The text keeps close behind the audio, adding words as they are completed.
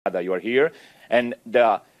that you are here. And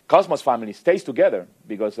the Cosmos family stays together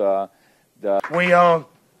because we are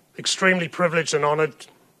extremely privileged and honored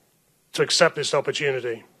to accept this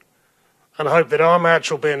opportunity, and I hope that our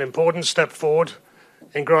match will be an important step forward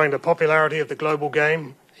in growing the popularity of the global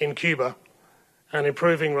game in Cuba and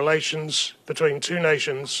improving relations between two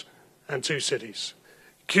nations and two cities.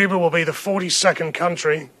 Cuba will be the 42nd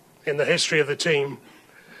country in the history of the team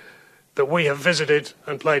that we have visited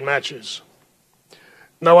and played matches.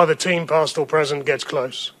 No other team, past or present, gets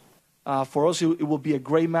close. For us, it will be a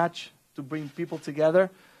great match to bring people together,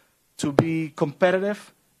 to be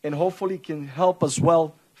competitive, and hopefully can help as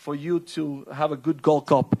well for you to have a good Gold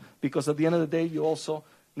Cup, because at the end of the day, you also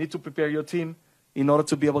need to prepare your team in order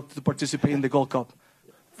to be able to participate in the Gold Cup.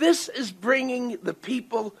 This is bringing the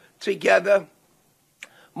people together,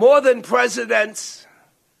 more than presidents,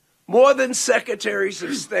 more than secretaries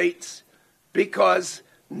of states, because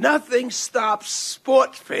nothing stops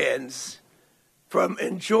sport fans from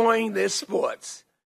enjoying their sports.